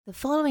The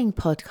following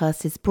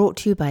podcast is brought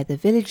to you by the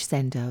Village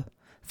Zendo.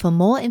 For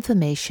more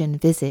information,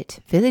 visit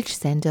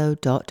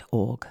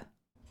villagezendo.org.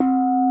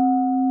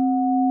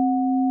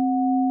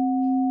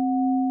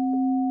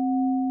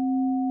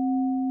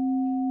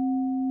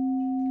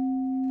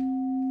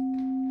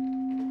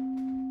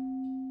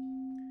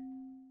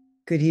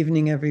 Good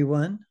evening,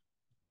 everyone.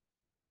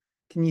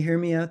 Can you hear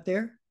me out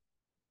there?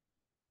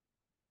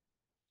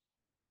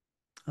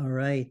 All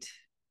right.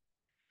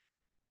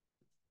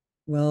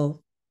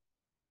 Well,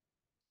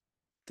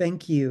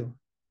 thank you,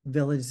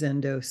 Village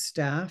Zendo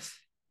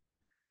staff.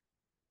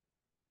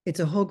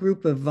 It's a whole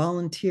group of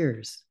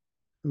volunteers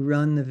who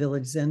run the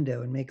Village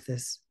Zendo and make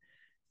this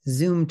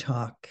Zoom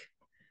talk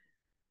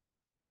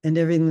and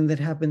everything that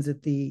happens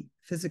at the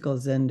physical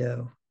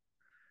Zendo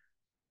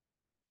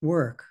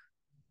work.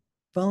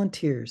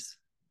 Volunteers.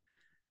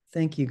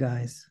 Thank you,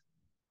 guys.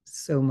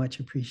 So much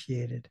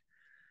appreciated.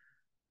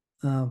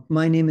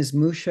 My name is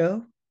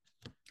Musho.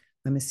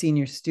 I'm a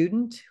senior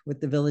student with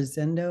the Village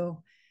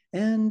Zendo,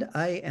 and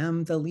I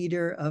am the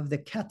leader of the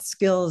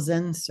Catskill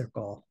Zen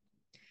Circle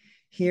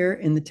here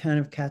in the town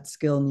of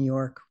Catskill, New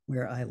York,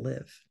 where I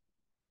live.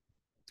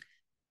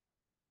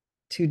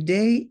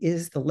 Today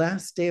is the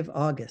last day of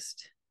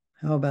August.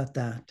 How about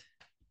that?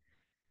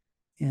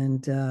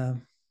 And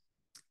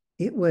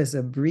it was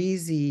a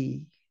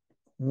breezy,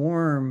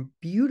 warm,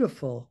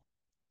 beautiful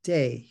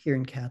day here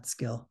in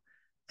Catskill.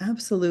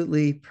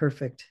 Absolutely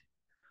perfect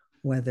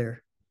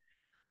weather.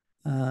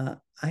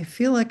 I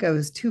feel like I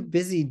was too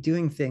busy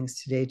doing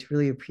things today to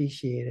really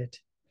appreciate it.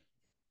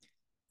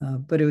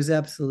 But it was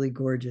absolutely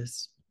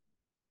gorgeous.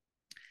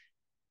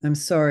 I'm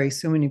sorry,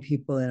 so many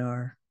people in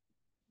our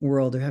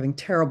world are having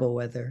terrible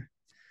weather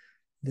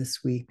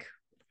this week,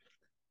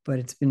 but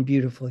it's been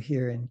beautiful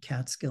here in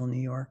Catskill,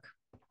 New York.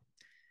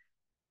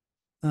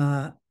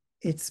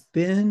 It's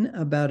been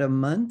about a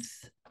month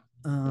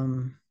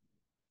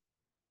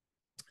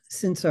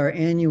since our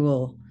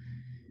annual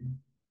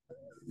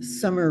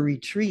summer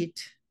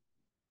retreat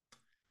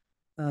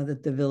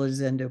that the Village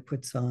Zendo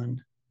puts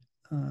on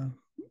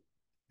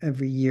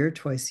every year,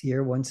 twice a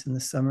year, once in the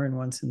summer and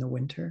once in the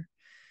winter.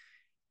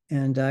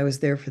 And I was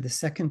there for the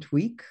second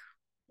week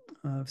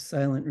of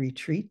silent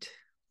retreat,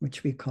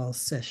 which we call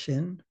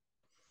session.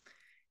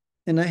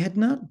 And I had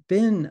not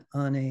been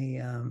on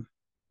a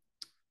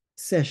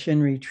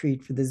session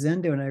retreat for the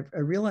Zendo. And I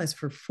realized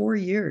for 4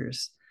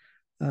 years,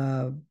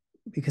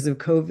 because of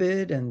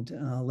COVID and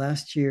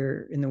last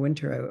year in the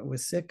winter, I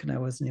was sick and I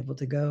wasn't able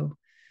to go.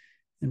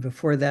 And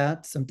before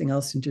that, something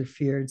else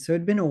interfered. So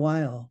it'd been a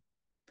while.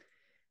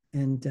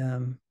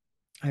 And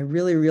I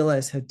really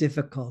realized how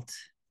difficult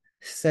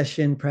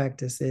session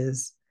practice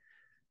is,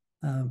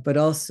 but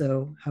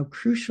also how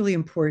crucially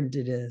important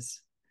it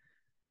is.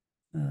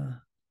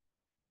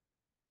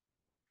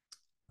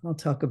 I'll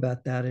talk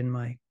about that in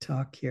my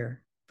talk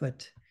here,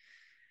 but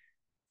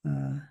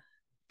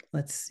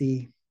let's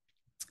see.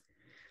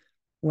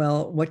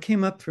 Well, what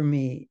came up for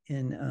me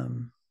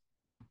in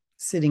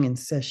sitting in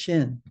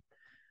session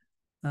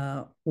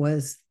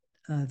was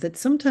that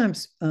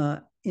sometimes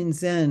in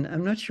Zen,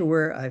 I'm not sure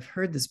where I've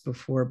heard this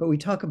before, but we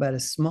talk about a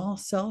small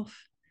self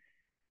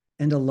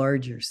and a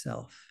larger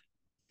self.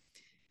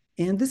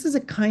 And this is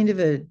kind of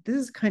a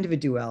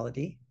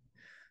duality.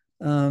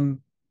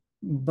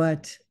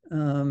 But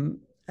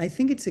I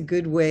think it's a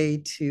good way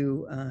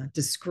to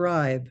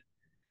describe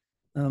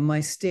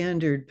my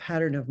standard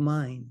pattern of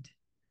mind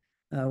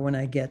when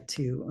I get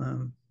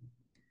to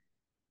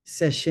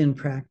session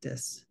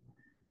practice,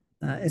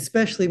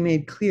 especially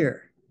made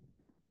clear,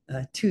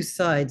 two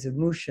sides of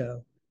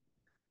Musho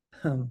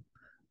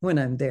when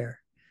I'm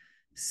there.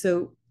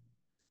 So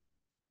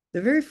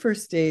the very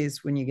first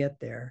days when you get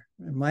there,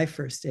 my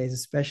first days,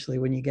 especially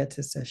when you get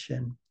to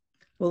session,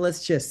 well,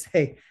 let's just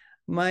say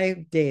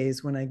my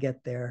days when I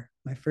get there,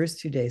 my first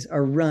 2 days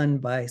are run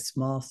by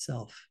small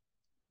self.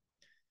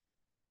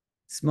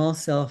 Small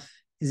self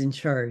is in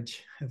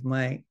charge of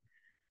my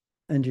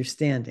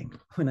understanding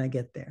when I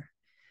get there.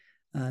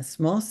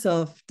 Small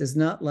self does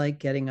not like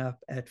getting up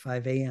at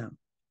 5 a.m.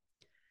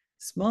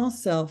 Small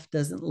self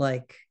doesn't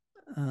like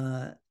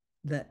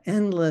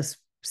the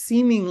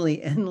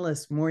seemingly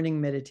endless morning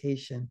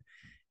meditation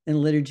and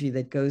liturgy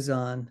that goes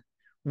on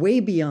way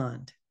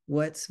beyond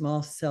what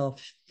small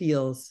self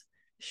feels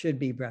should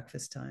be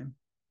breakfast time.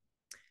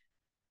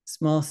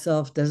 Small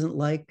self doesn't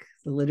like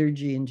the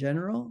liturgy in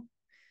general.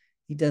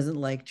 He doesn't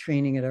like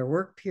training at our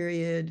work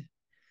period.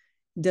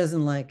 He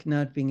doesn't like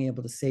not being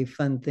able to say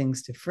fun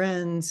things to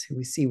friends who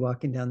we see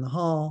walking down the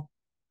hall.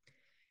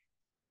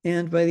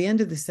 And by the end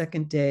of the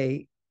second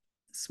day,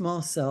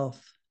 small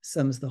self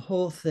sums the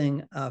whole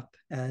thing up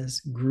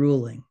as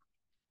grueling.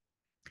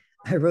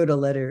 I wrote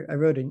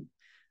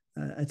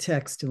a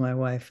text to my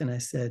wife and I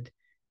said,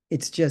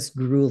 it's just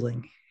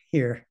grueling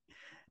here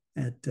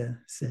at the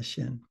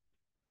session.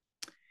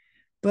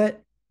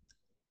 But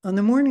on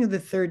the morning of the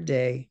third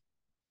day,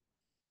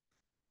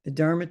 the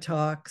Dharma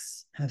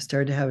talks have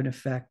started to have an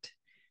effect.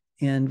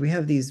 And we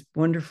have these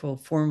wonderful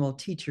formal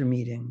teacher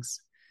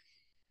meetings.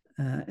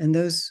 And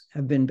those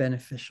have been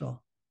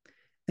beneficial.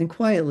 And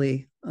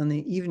quietly, on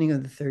the evening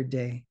of the third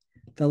day,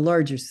 the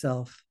larger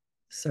self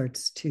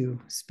starts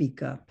to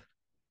speak up.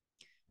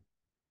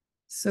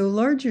 So,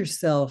 larger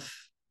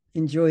self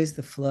enjoys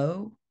the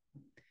flow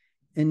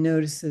and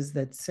notices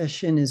that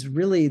session is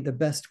really the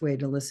best way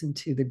to listen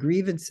to the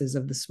grievances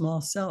of the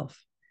small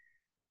self.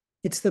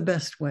 It's the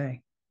best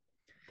way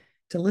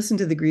to listen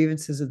to the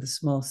grievances of the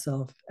small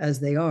self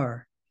as they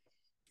are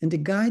and to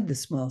guide the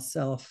small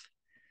self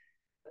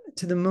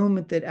to the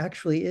moment that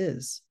actually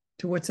is,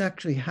 to what's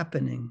actually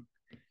happening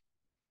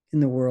in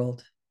the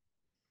world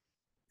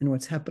and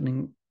what's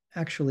happening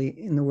actually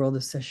in the world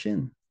of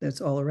session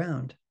that's all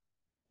around.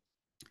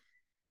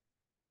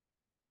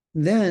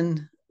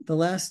 Then the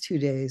last 2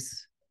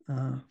 days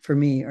for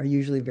me are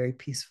usually very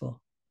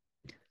peaceful.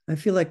 I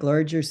feel like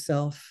larger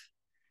self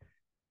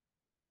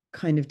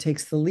kind of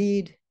takes the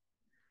lead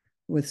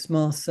with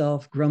small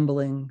self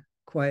grumbling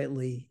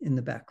quietly in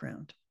the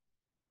background.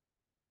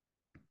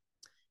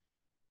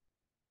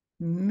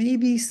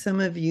 Maybe some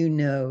of you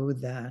know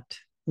that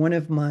one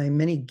of my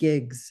many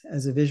gigs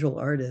as a visual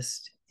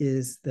artist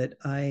is that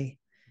I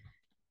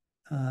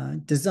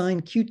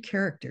design cute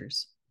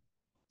characters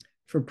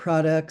for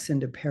products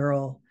and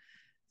apparel.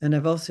 And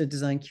I've also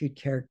designed cute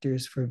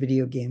characters for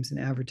video games and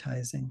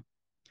advertising.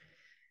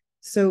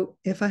 So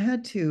if I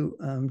had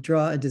to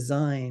draw a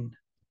design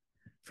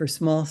for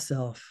small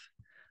self,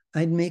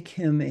 I'd make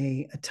him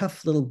a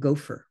tough little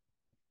gopher,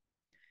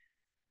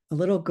 a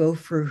little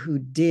gopher who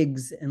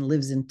digs and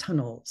lives in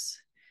tunnels.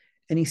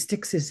 And he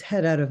sticks his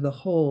head out of the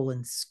hole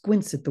and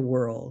squints at the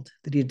world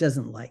that he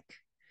doesn't like.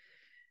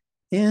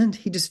 And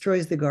he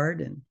destroys the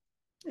garden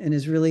and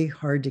is really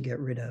hard to get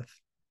rid of.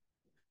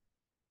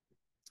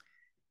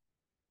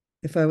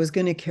 If I was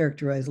going to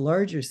characterize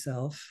larger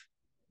self,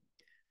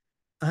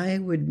 I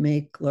would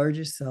make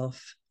larger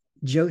self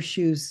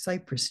Joshu's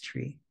cypress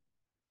tree,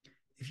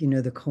 if you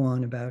know the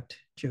koan about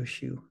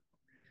Joshu.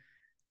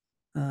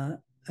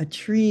 A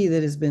tree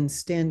that has been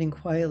standing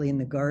quietly in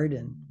the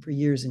garden for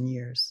years and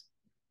years.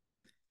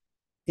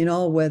 In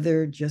all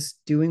weather, just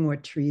doing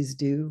what trees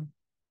do,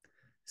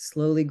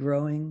 slowly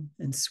growing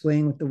and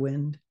swaying with the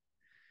wind,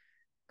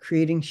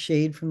 creating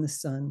shade from the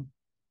sun,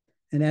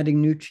 and adding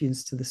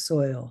nutrients to the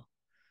soil,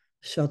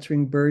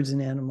 sheltering birds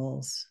and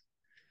animals,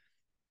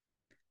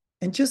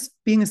 and just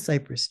being a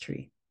cypress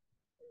tree,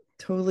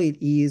 totally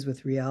at ease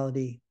with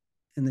reality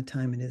and the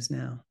time it is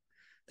now.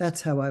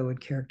 That's how I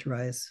would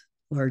characterize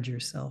larger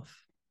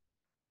self.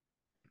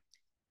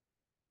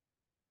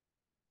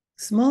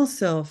 Small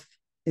self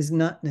is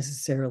not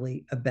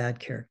necessarily a bad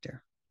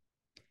character.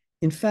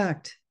 In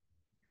fact,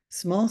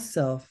 small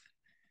self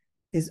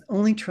is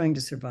only trying to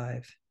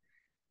survive.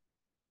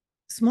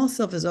 Small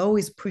self is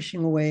always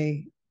pushing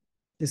away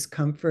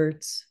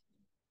discomforts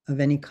of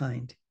any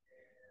kind.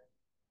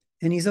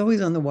 And he's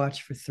always on the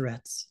watch for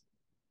threats.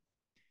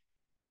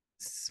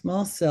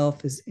 Small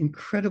self is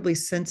incredibly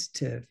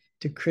sensitive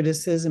to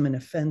criticism and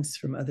offense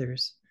from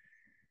others.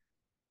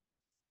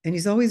 And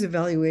he's always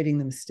evaluating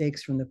the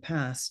mistakes from the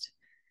past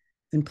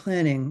and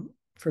planning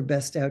for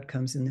best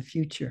outcomes in the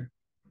future.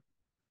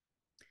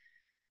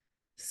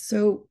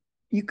 So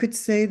you could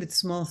say that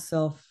small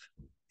self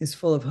is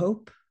full of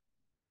hope,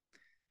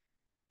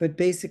 but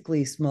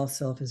basically small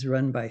self is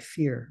run by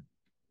fear.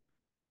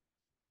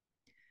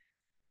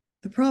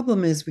 The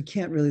problem is we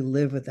can't really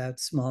live without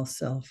small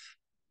self.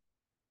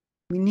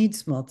 We need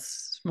small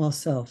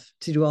self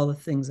to do all the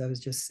things I was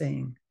just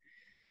saying.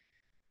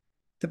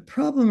 The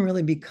problem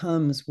really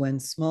becomes when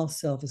small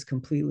self is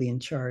completely in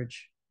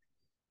charge.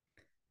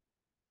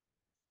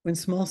 When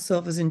small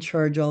self is in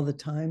charge all the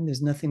time,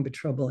 there's nothing but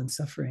trouble and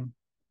suffering.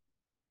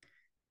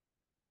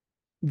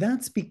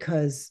 That's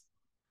because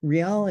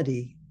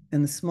reality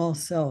and the small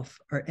self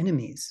are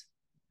enemies.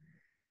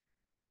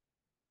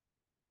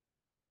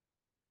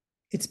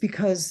 It's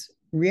because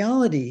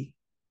reality,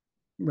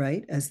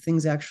 right, as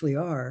things actually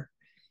are,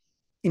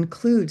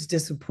 includes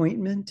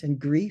disappointment and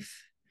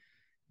grief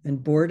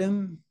and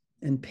boredom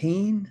and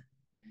pain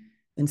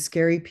and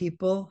scary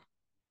people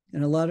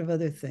and a lot of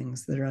other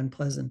things that are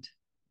unpleasant.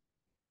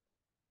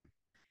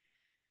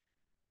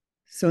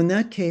 So in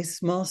that case,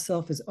 small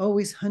self is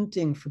always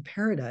hunting for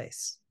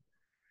paradise,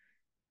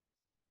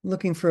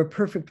 looking for a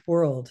perfect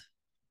world.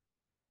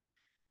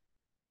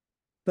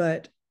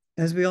 But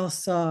as we all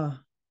saw a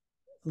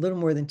little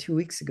more than 2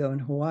 weeks ago in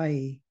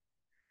Hawaii,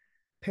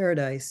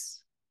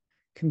 paradise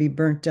can be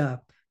burnt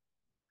up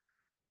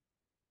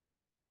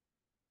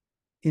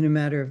in a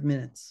matter of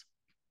minutes.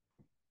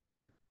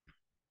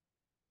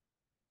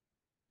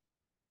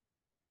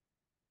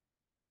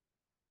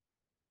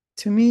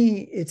 To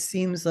me, it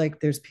seems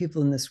like there's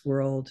people in this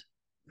world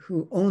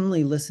who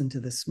only listen to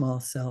the small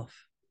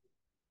self.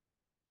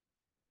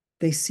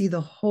 They see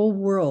the whole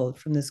world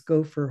from this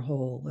gopher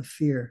hole of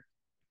fear.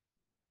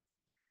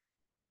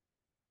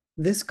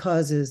 This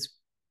causes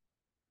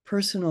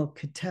personal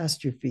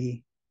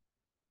catastrophe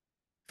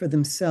for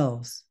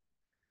themselves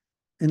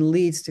and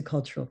leads to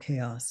cultural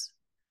chaos.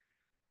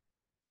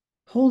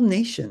 Whole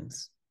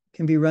nations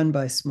can be run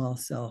by small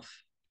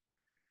self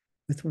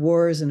with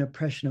wars and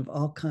oppression of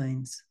all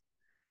kinds.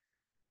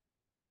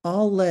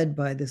 all led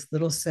by this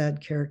little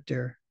sad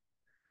character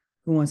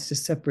who wants to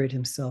separate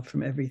himself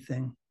from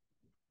everything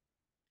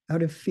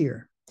out of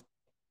fear,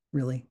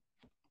 really.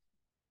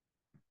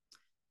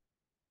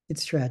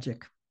 It's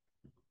tragic.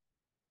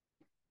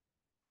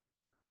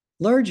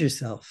 Larger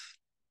self,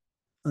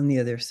 on the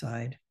other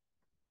side,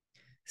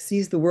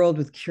 sees the world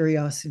with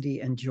curiosity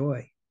and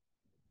joy.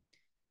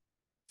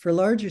 For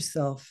larger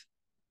self,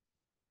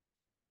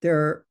 there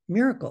are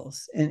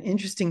miracles and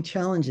interesting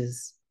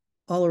challenges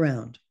all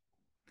around.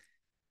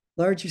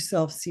 Larger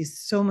self sees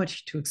so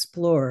much to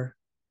explore,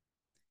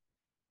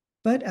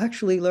 but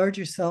actually,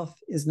 larger self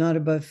is not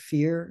above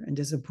fear and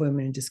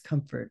disappointment and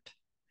discomfort.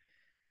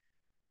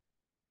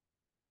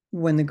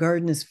 When the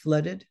garden is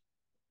flooded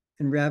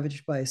and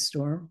ravaged by a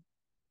storm,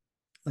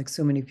 like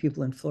so many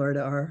people in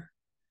Florida are,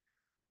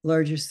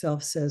 larger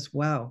self says,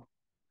 wow,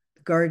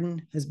 the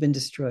garden has been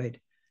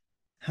destroyed.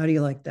 How do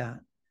you like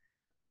that?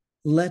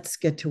 Let's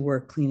get to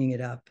work cleaning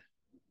it up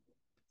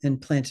and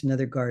plant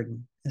another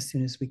garden as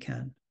soon as we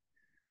can.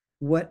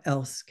 What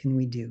else can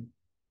we do?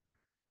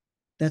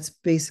 That's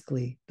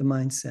basically the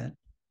mindset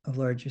of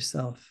larger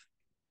self.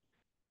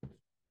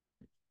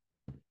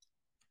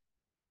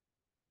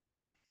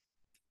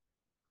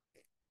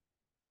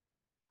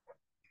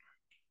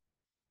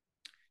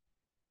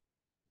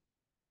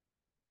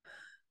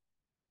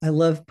 I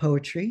love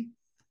poetry,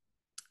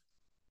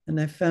 and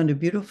I found a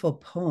beautiful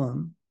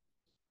poem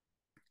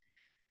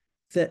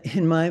that,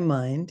 in my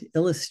mind,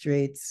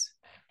 illustrates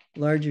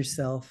larger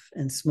self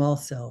and small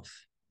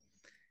self,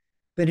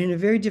 but in a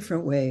very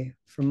different way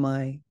from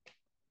my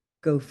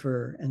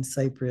gopher and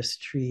cypress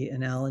tree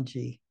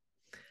analogy.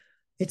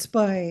 It's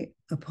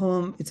a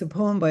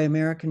poem by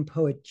American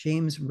poet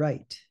James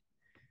Wright,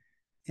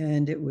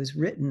 and it was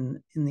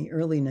written in the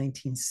early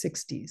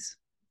 1960s.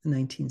 The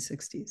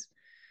 1960s.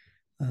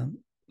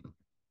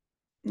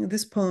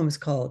 This poem is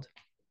called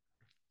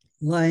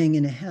Lying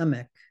in a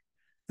Hammock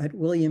at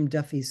William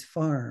Duffy's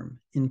Farm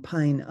in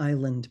Pine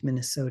Island,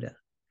 Minnesota.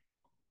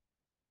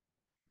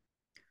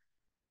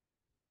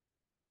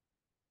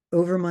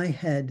 Over my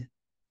head,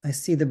 I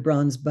see the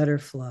bronze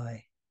butterfly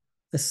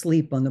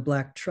asleep on the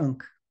black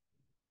trunk,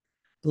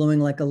 blowing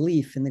like a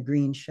leaf in the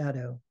green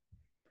shadow.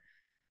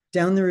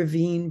 Down the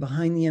ravine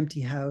behind the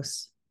empty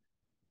house,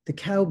 the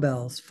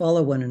cowbells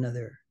follow one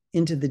another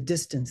into the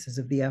distances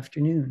of the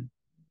afternoon.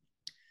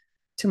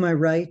 To my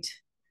right,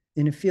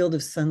 in a field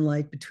of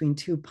sunlight between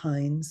two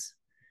pines,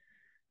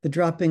 the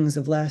droppings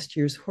of last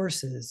year's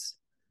horses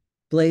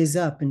blaze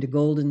up into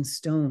golden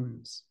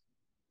stones.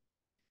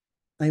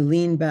 I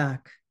lean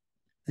back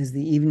as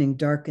the evening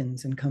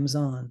darkens and comes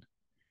on.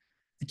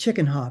 A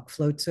chicken hawk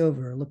floats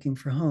over, looking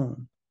for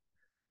home.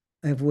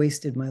 I have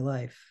wasted my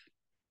life.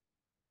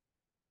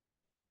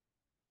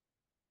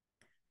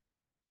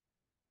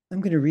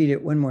 I'm going to read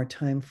it one more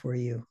time for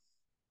you,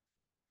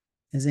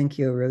 as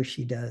Enkyo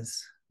Roshi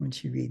does when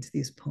she reads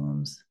these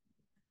poems.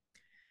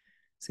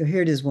 So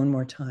here it is one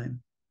more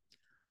time.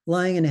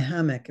 Lying in a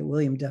hammock at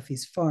William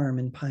Duffy's farm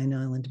in Pine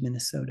Island,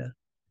 Minnesota.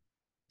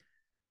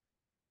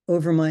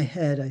 Over my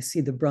head, I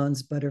see the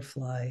bronze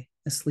butterfly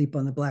asleep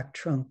on the black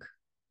trunk,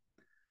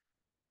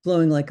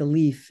 blowing like a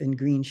leaf in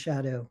green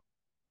shadow.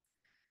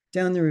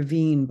 Down the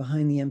ravine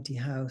behind the empty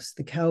house,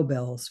 the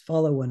cowbells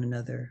follow one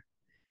another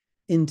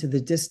into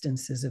the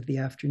distances of the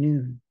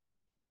afternoon.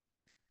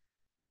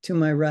 To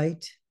my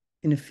right,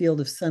 in a field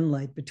of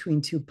sunlight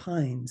between two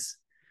pines,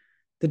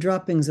 the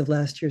droppings of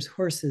last year's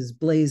horses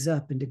blaze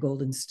up into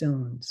golden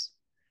stones.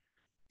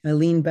 I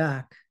lean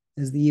back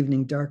as the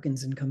evening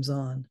darkens and comes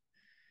on.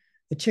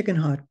 A chicken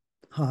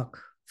hawk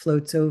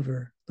floats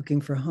over, looking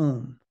for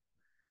home.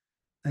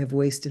 I have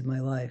wasted my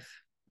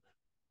life.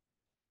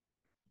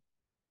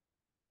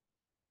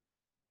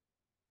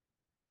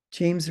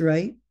 James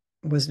Wright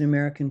was an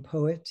American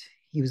poet.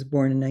 He was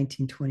born in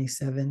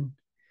 1927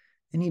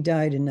 and he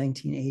died in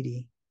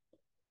 1980.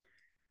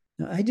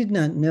 Now, I did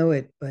not know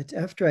it, but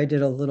after I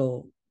did a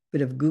little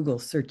bit of Google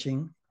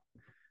searching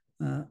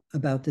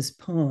about this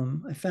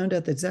poem, I found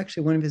out that it's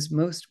actually one of his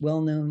most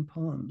well-known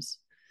poems.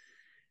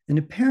 And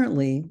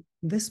apparently,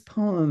 this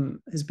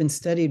poem has been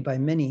studied by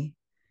many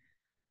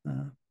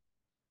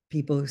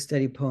people who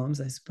study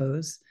poems, I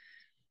suppose.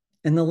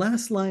 And the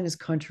last line is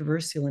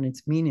controversial in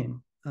its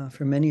meaning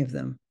for many of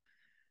them.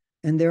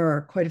 And there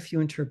are quite a few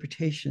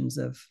interpretations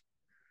of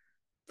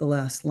the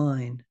last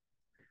line,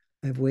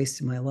 I've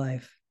wasted my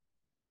life.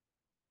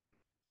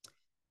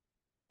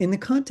 In the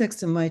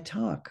context of my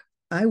talk,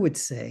 I would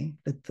say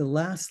that the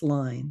last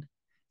line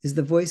is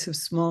the voice of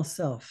small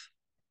self.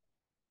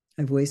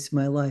 I've wasted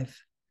my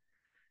life.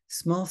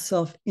 Small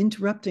self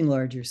interrupting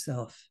larger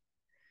self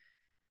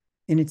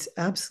in its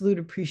absolute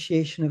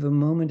appreciation of a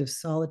moment of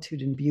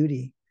solitude and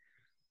beauty,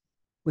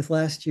 with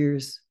last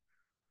year's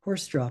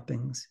horse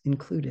droppings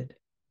included.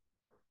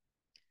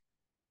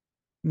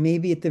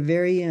 Maybe at the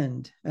very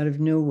end, out of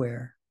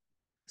nowhere,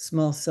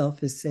 small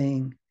self is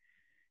saying,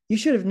 you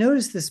should have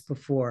noticed this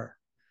before.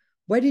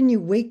 Why didn't you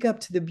wake up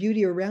to the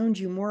beauty around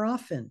you more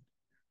often?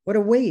 What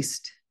a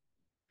waste.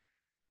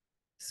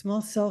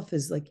 Small self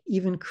is like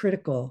even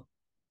critical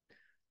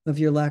of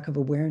your lack of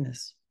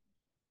awareness.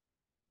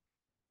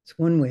 It's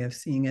one way of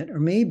seeing it. Or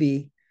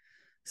maybe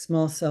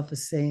small self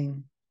is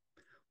saying,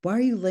 why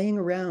are you laying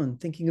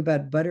around thinking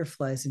about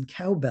butterflies and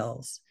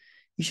cowbells?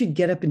 You should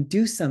get up and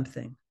do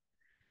something.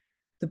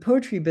 The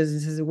poetry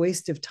business is a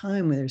waste of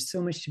time when there's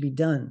so much to be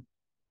done.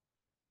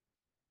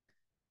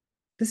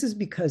 This is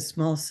because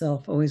small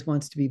self always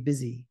wants to be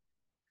busy.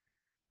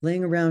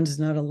 Laying around is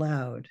not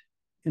allowed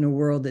in a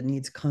world that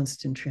needs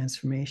constant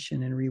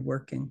transformation and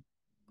reworking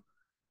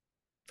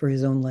for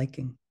his own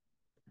liking.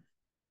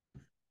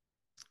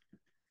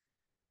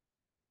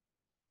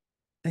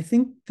 I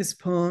think this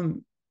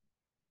poem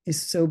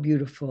is so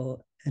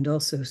beautiful and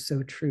also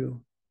so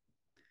true.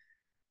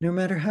 No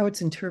matter how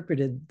it's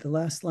interpreted, the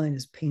last line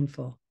is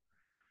painful.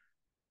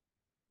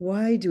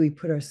 Why do we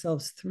put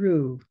ourselves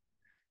through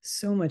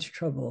so much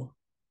trouble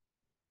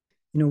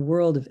in a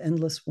world of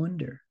endless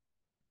wonder?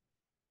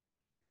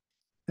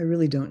 I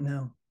really don't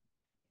know.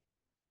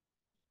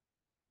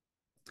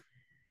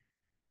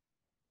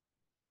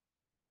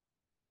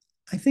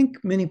 I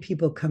think many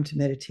people come to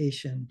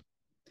meditation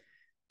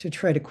to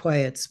try to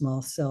quiet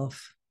small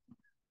self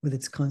with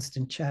its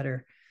constant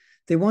chatter.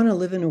 They want to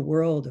live in a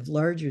world of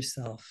larger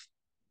self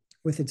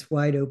with its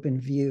wide open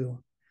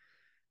view.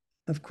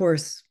 Of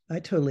course,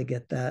 I totally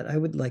get that. I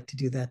would like to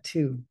do that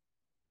too.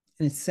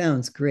 And it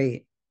sounds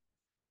great.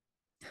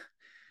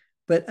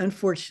 But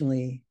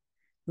unfortunately,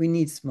 we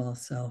need small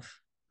self.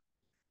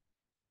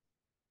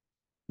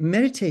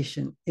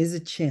 Meditation is a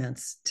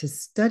chance to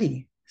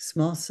study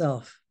small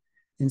self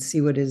and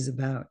see what it is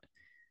about.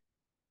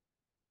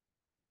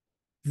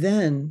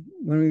 Then,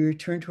 when we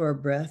return to our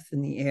breath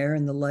and the air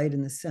and the light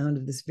and the sound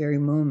of this very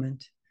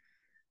moment,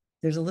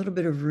 there's a little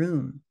bit of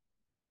room.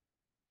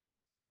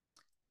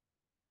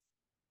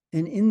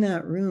 And in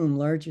that room,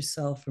 larger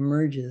self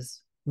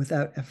emerges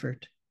without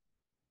effort.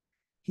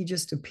 He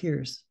just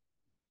appears.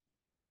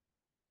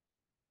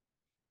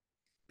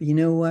 But you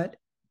know what?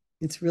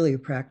 It's really a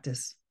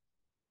practice.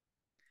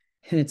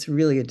 And it's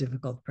really a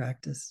difficult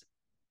practice.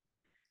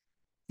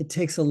 It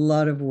takes a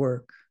lot of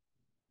work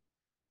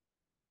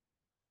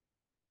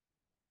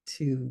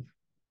to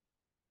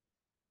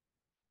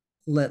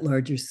let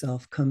larger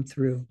self come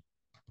through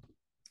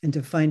and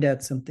to find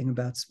out something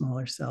about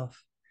smaller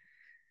self.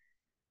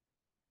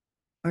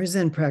 Our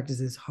Zen practice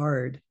is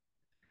hard.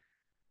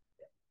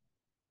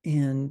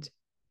 And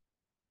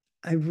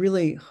I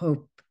really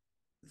hope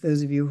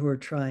those of you who are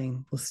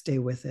trying will stay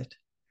with it.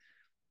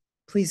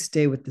 Please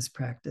stay with this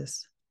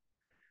practice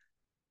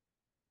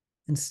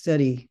and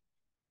study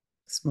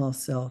small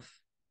self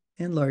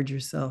and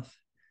larger self,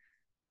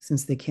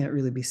 since they can't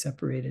really be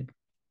separated.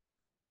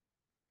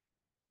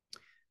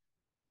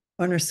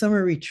 On our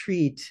summer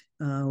retreat,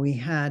 we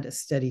had a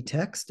study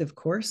text, of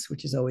course,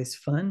 which is always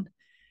fun.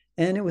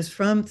 And it was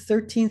from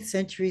 13th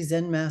century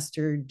Zen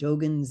master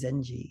Dogen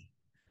Zenji,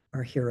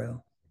 our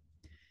hero.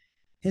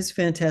 His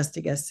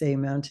fantastic essay,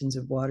 Mountains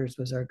of Waters,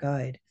 was our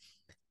guide.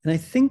 And I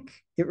think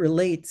it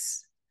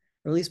relates,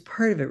 or at least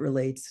part of it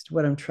relates, to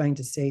what I'm trying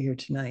to say here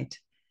tonight.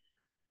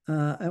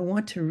 I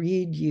want to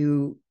read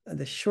you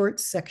the short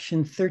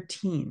section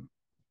 13,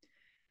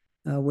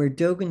 where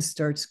Dogen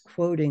starts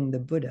quoting the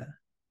Buddha.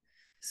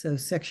 So,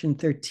 section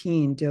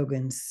 13,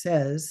 Dogen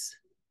says,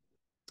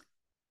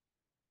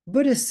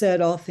 Buddha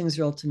said all things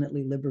are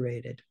ultimately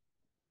liberated.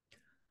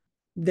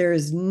 There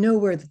is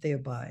nowhere that they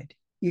abide.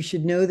 You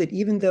should know that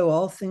even though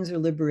all things are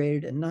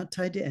liberated and not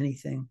tied to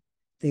anything,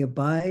 they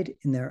abide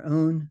in their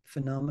own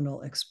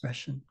phenomenal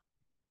expression.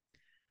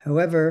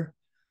 However,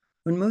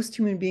 when most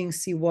human beings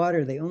see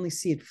water, they only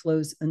see it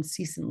flows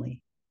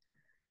unceasingly.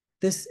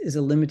 This is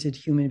a limited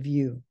human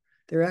view.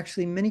 There are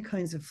actually many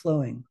kinds of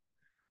flowing.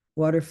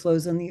 Water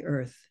flows on the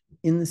earth,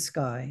 in the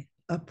sky,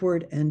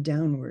 upward and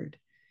downward.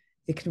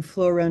 It can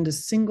flow around a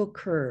single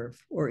curve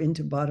or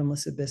into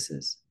bottomless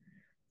abysses.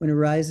 When it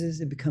rises,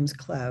 it becomes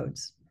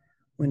clouds.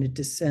 When it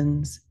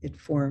descends, it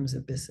forms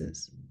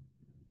abysses.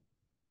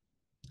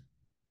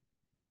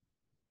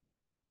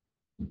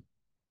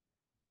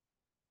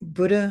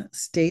 Buddha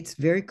states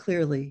very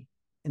clearly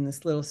in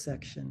this little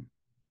section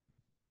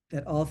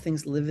that all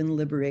things live in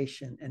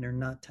liberation and are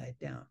not tied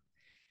down.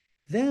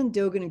 Then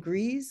Dogen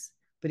agrees,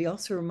 but he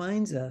also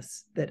reminds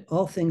us that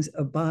all things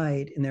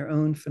abide in their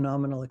own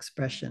phenomenal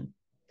expression,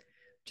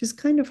 which is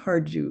kind of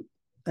hard to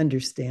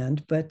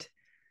understand, but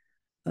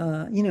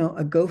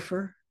a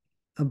gopher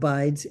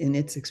abides in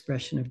its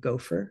expression of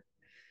gopher,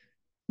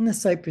 and the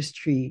cypress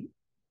tree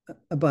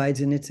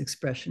abides in its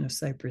expression of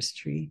cypress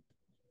tree,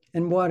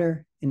 and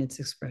water in its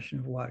expression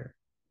of water,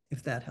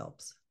 if that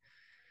helps.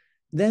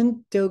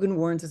 Then Dogen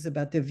warns us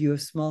about the view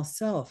of small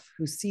self,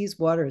 who sees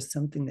water as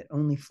something that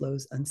only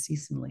flows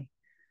unceasingly.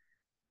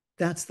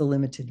 That's the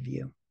limited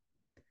view.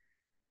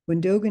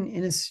 When Dogen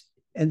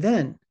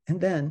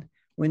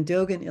when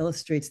Dogen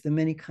illustrates the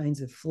many kinds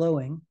of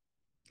flowing,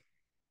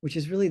 which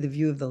is really the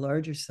view of the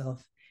larger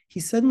self, he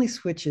suddenly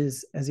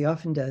switches, as he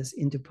often does,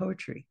 into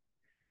poetry.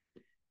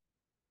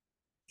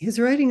 His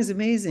writing is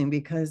amazing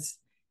because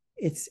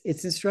it's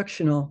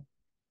instructional.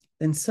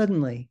 Then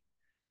suddenly,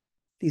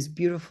 these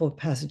beautiful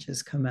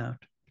passages come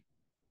out.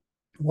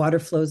 Water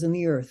flows in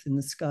the earth, in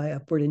the sky,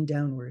 upward and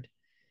downward.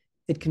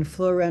 It can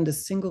flow around a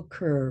single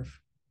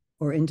curve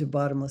or into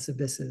bottomless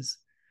abysses.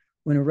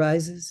 When it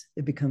rises,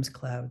 it becomes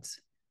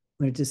clouds.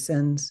 When it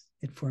descends,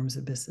 it forms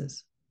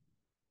abysses.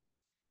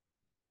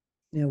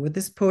 With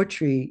this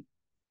poetry,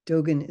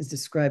 Dogen is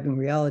describing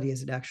reality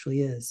as it actually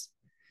is,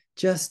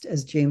 just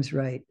as James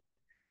Wright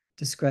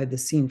described the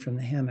scene from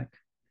the hammock.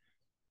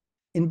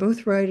 In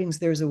both writings,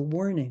 there's a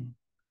warning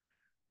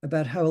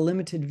about how a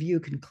limited view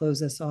can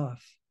close us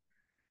off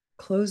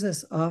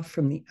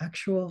from the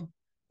actual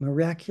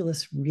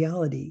miraculous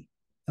reality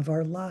of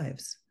our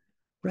lives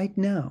right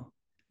now.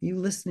 You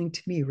listening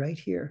to me right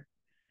here.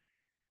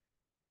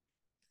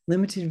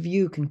 Limited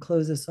view can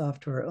close us off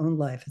to our own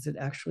life as it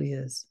actually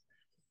is.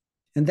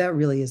 And that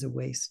really is a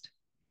waste.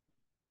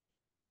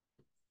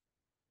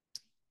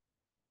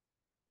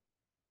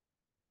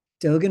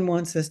 Dogen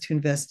wants us to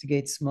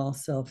investigate small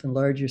self and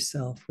larger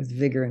self with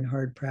vigor and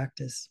hard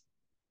practice.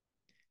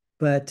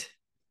 But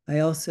I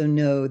also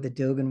know that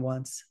Dogen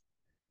wants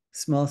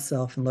small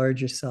self and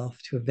larger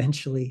self to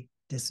eventually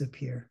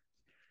disappear.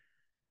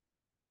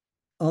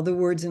 All the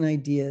words and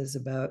ideas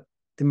about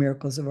the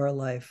miracles of our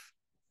life,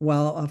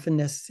 while often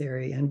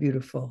necessary and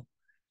beautiful,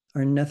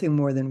 are nothing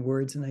more than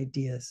words and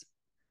ideas.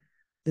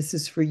 This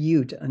is for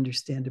you to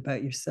understand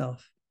about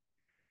yourself.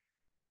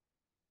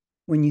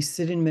 When you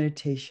sit in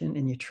meditation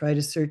and you try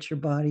to search your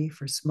body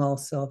for small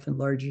self and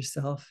larger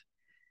self,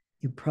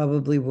 you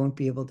probably won't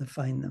be able to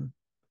find them.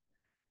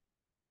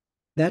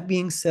 That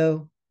being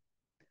so,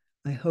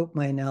 I hope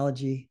my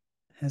analogy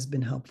has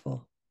been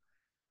helpful.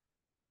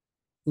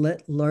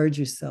 Let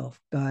larger self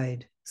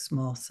guide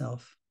small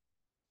self.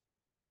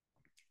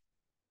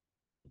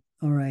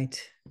 All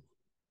right.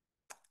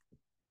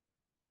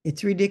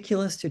 It's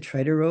ridiculous to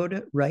try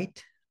to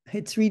write.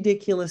 It's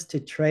ridiculous to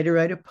try to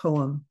write a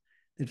poem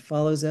that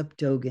follows up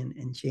Dogen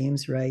and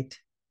James Wright,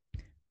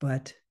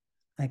 but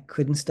I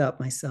couldn't stop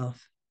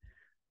myself.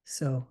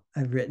 So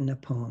I've written a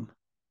poem.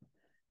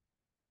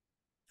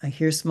 I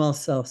hear small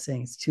self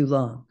saying it's too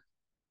long,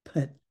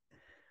 but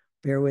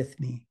bear with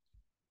me.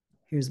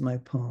 Here's my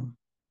poem.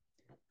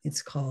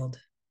 It's called,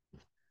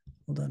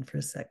 hold on for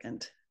a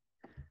second.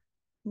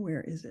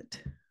 Where is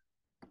it?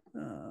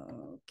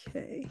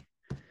 Okay.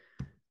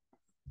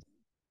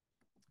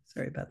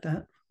 Sorry about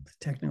that. It's a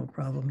technical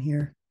problem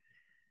here.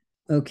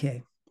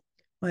 Okay.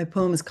 My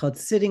poem is called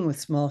Sitting with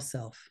Small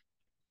Self.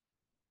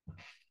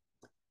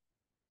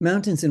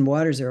 Mountains and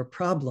waters are a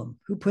problem.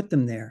 Who put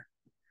them there?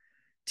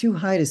 Too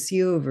high to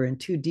see over and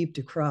too deep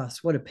to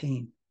cross. What a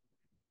pain.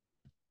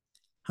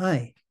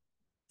 Hi,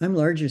 I'm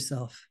Larger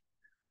Self.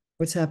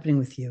 What's happening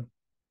with you?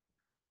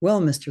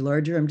 Well, Mr.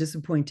 Larger, I'm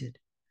disappointed.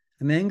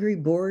 I'm angry,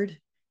 bored,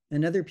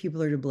 and other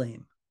people are to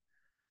blame.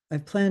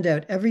 I've planned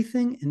out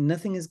everything and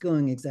nothing is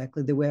going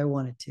exactly the way I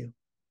want it to.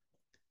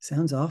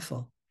 Sounds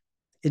awful.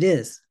 It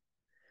is.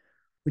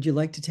 Would you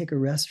like to take a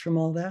rest from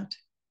all that?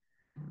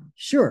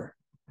 Sure.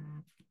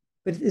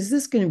 But is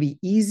this going to be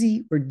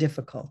easy or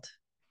difficult?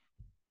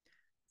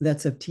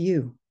 That's up to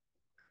you.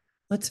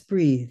 Let's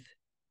breathe,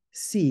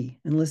 see,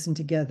 and listen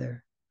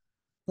together.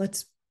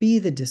 Let's be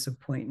the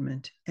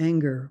disappointment,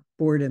 anger,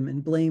 boredom,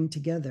 and blame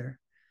together.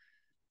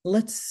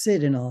 Let's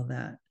sit in all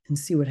that and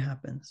see what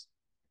happens.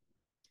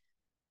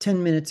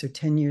 10 minutes or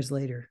 10 years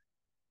later.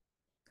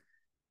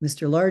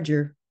 Mr.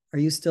 Larger, are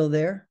you still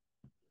there?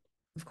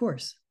 Of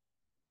course.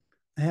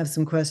 I have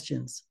some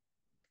questions.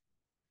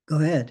 Go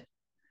ahead.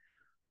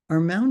 Are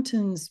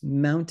mountains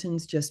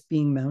just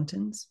being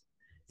mountains?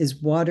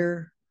 Is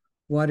water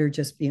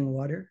just being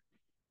water?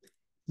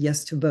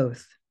 Yes to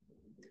both.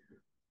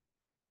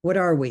 What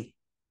are we?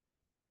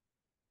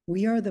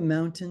 We are the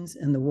mountains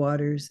and the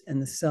waters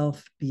and the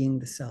self being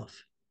the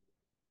self.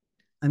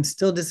 I'm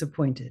still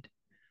disappointed.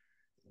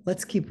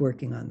 Let's keep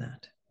working on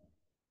that.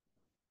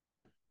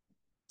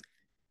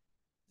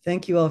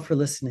 Thank you all for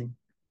listening.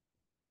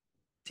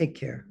 Take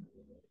care.